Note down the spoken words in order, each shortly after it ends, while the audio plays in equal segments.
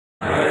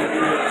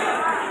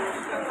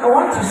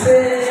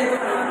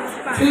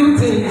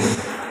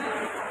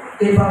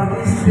about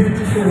this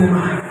beautiful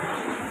woman.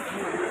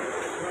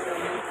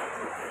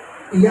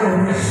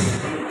 Yes,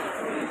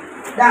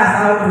 that's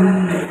how we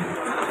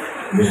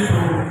used to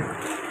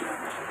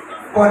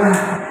call her.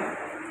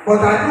 But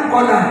I do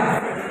call her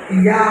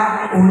Mrs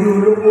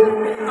Oriola.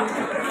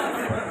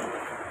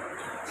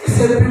 She's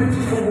a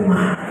beautiful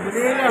woman,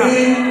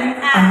 in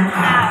and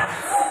out.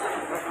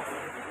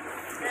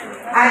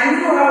 I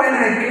knew her when I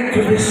came to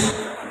this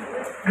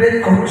great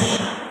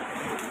commission.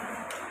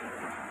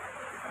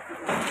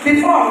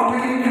 Before, we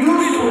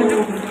used to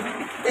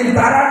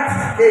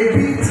interact a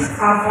bit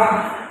afar.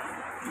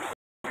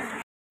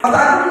 But I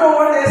don't know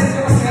what they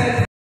still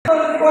said.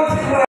 What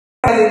you were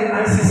telling,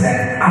 and she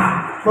said,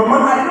 Mama,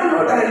 I don't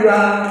know that you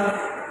are.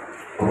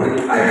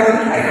 I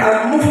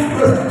can move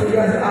closer to you.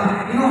 I said,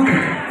 look,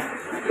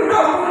 you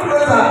can move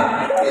closer.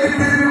 It's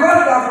because you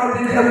are from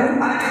the devil,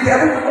 and the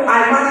devil, I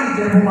marry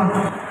the devil.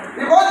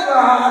 Because you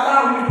are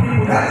allowing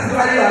people, that's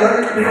why you are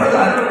learning. Because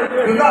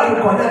you know how to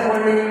collect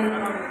money,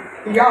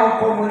 you have to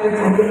come money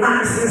from the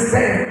answers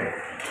there.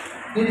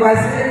 If I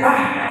say,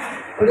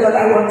 only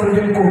other one to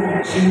do go,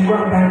 she will go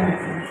and buy me.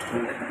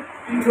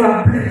 You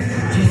are blessed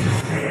in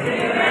Jesus'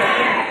 name.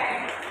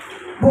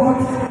 But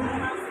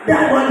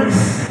that one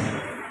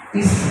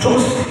is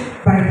just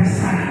by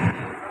design.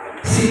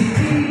 She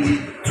did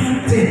two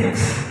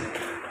things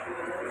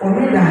for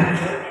me that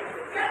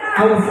I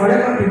will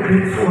forever be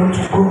grateful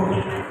unto God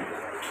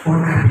on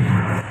her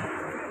behalf.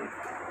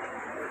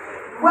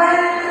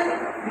 When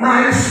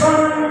my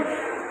son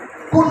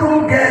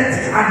couldn't get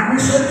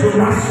admission to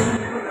LASU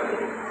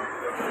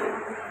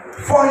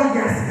 4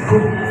 years ago,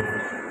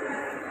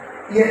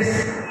 yes,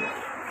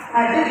 I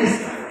think it's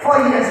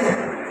 4 years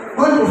ago,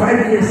 going to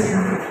 5 years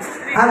now,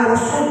 I was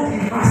so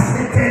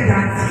devastated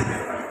that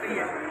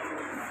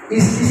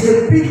it's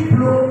a big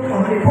blow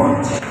on the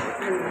body.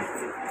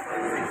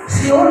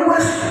 She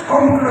always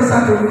comes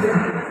closer to me.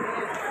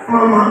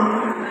 Mama,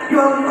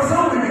 your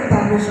son will get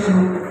admission.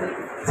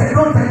 Say,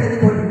 don't tell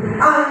anybody.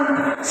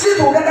 And she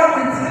together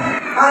with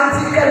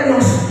Auntie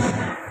Kenios,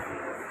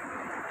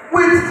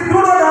 with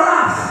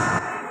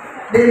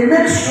 $2, they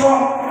make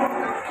sure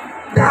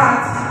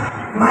that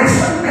my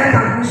son get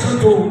admission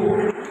to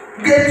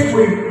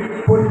Gateway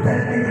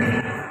Polytechnic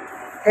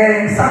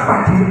and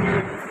Sapati.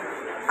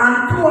 And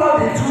throughout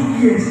the 2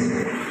 years,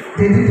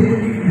 they didn't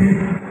give me.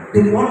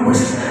 They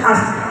always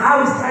ask,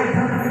 how is like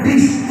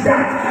this,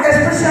 that,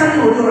 especially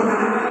Oriola.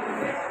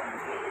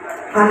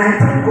 And I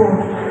thank God,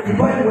 the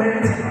boy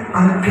went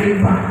and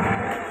came back.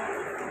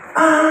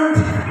 And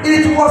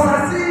it was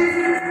as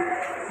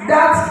if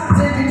that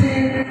thing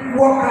didn't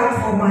work out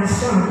for my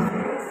son.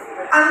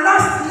 And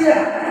last year,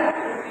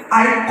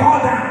 I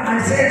called her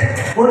and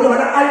said, Oriola,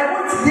 I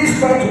want this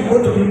boy to go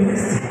to the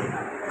university.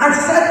 And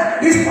she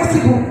said, it's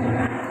possible.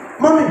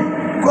 Mommy,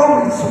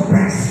 God will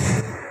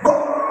surprise. Go.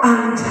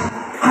 And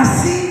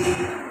as if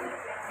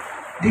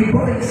the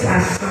boy is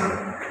her son.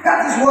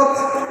 That is what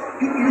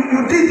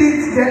you did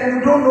it, then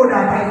you don't know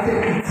that I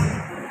take it.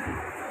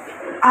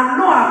 And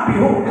lo and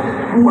behold,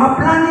 we were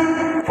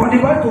planning for the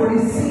boy to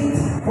receive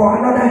for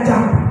another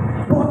job.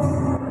 But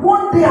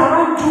one day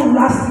around June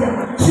last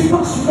year, she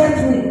just met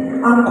me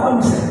and called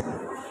me and said,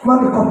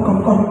 Mommy, come.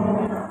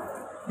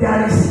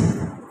 There is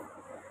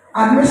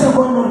admission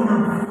going on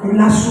now in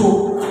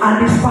LASU,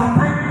 and it's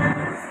part-time.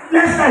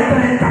 Let's try to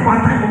enter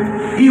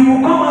part-time. He will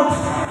come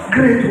out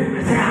great.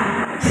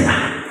 I say,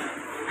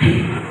 hey,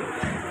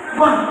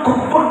 go and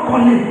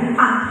call him.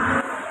 And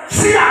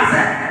see, I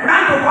said,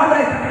 run to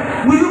college.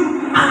 Will you?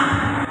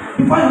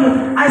 Before you know,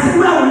 I said,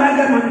 where will I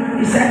get money?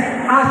 He said,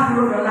 ask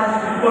for the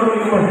last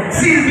one.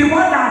 She is the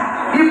one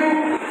that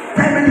even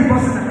tell me the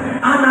person.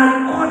 And I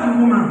called the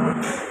woman.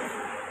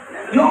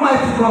 The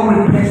Almighty God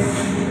will bless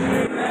you.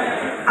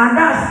 And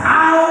that's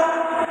how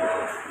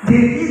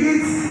they did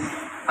it.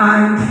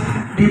 And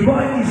the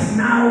boy is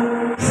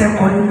now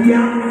second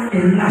year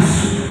in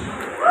LASU,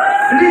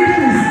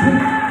 reading his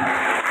book.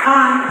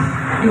 And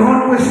he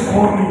always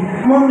call me,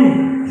 Mommy,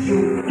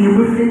 you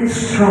will finish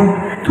strong.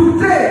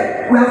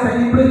 Today, we are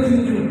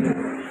celebrating you.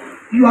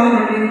 You are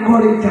an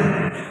encourager,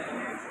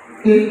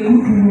 a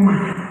good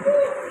woman.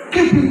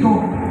 Keep it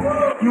up.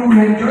 You will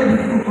enjoy the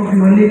fruit of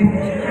your labor.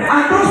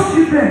 And those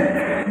children,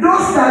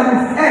 those that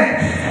you've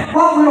helped,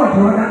 one way or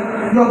the other,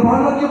 your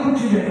biological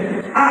children,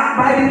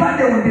 by the time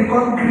they will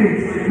become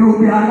great, you will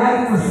be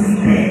alive to see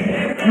them.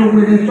 You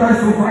will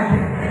rejoice over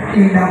them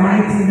in the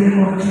mighty name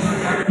of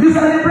Jesus. You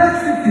celebrate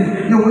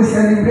 50, you will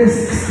celebrate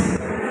 60.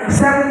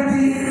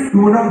 70,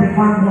 you will not be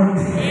found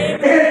wanting.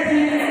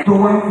 80 to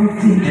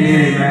 150.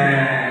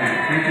 Amen.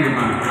 Thank you,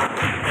 man.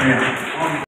 Yeah.